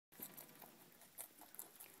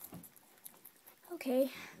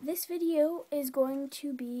Okay, this video is going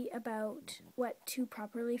to be about what to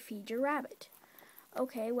properly feed your rabbit.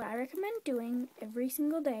 Okay, what I recommend doing every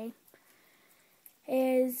single day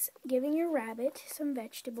is giving your rabbit some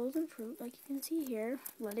vegetables and fruit, like you can see here.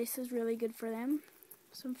 Lettuce is really good for them.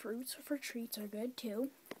 Some fruits for treats are good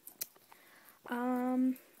too.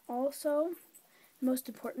 Also, the most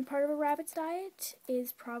important part of a rabbit's diet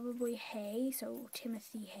is probably hay, so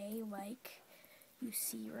Timothy hay, like you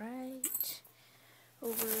see right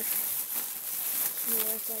over here.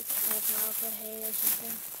 It's like alfalfa hay or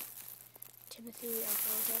something. Timothy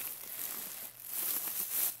alfalfa.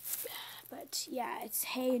 But yeah, it's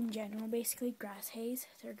hay in general, basically grass hays.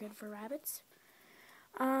 They're good for rabbits.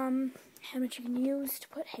 How much you can use to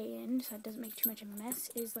put hay in so it doesn't make too much of a mess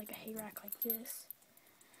is like a hay rack like this.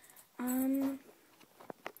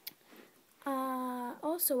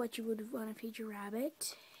 Also what you would want to feed your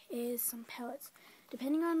rabbit is some pellets.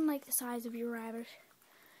 Depending on like the size of your rabbit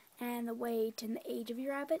and the weight and the age of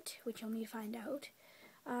your rabbit, which you'll need to find out,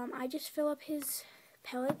 I just fill up his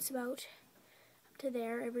pellets about up to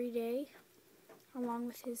there every day, along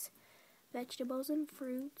with his vegetables and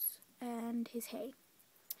fruits and his hay.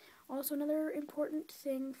 Also, another important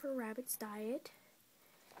thing for a rabbit's diet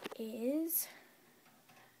is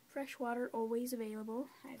fresh water, always available.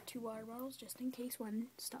 I have 2 water bottles just in case one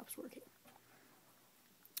stops working.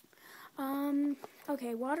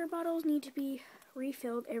 Okay, water bottles need to be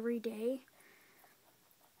refilled every day,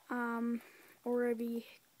 or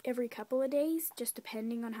every couple of days, just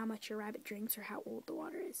depending on how much your rabbit drinks or how old the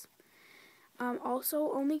water is.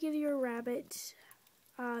 Also, only give your rabbit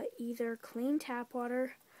either clean tap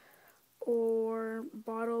water or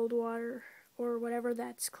bottled water or whatever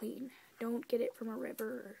that's clean. Don't get it from a river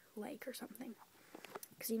or lake or something,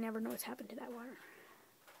 because you never know what's happened to that water.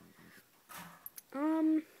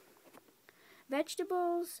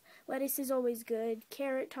 Vegetables, lettuce is always good.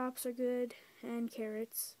 Carrot tops are good, and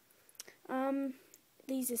carrots.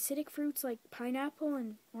 These acidic fruits like pineapple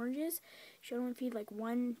and oranges, you should only feed like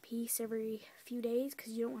 1 piece every few days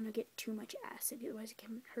because you don't want to get too much acid, otherwise it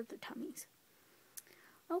can hurt their tummies.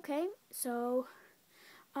 Okay, so,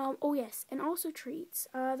 oh yes, and also treats.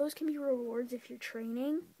 Those can be rewards if you're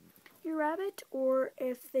training your rabbit, or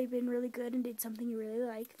if they've been really good and did something you really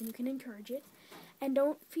like, then you can encourage it. And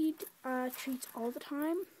don't feed treats all the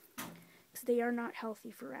time, because they are not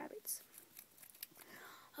healthy for rabbits.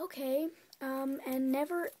 Okay, and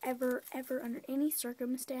never, ever, ever, under any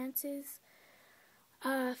circumstances,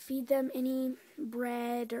 feed them any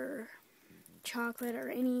bread or chocolate or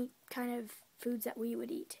any kind of foods that we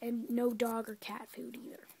would eat. And no dog or cat food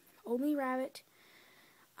either. Only rabbit.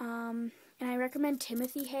 And I recommend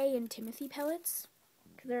Timothy hay and Timothy pellets,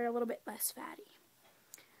 because they're a little bit less fatty.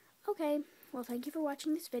 Okay, well, thank you for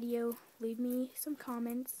watching this video. Leave me some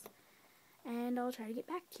comments, and I'll try to get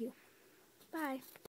back to you. Bye.